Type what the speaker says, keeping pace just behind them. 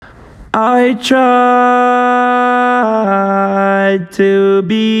I tried to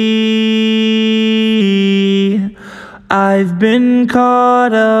be. I've been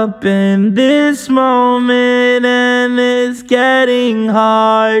caught up in this moment, and it's getting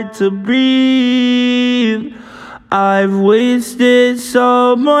hard to breathe. I've wasted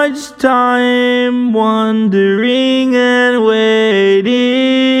so much time wondering and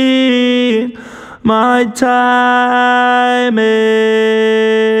waiting. My time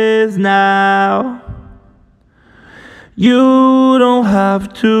is now. You don't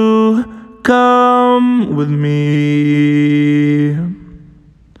have to come with me,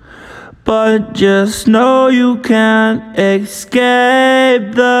 but just know you can't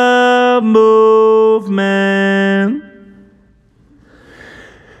escape the movement.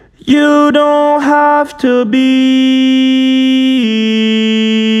 You don't have to be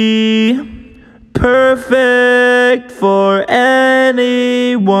perfect for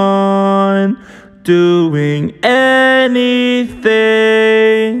anyone doing anything.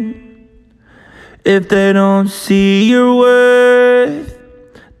 If they don't see your worth,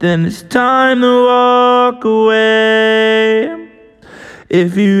 then it's time to walk away.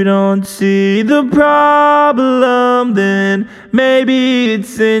 If you don't see the problem, then maybe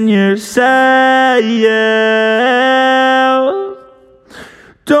it's in yourself.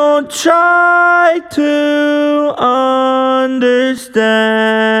 Don't try to understand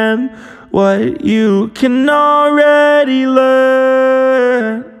what you can already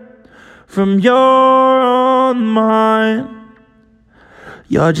learn from your own mind.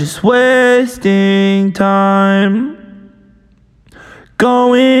 You're just wasting time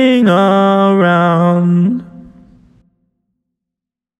going around.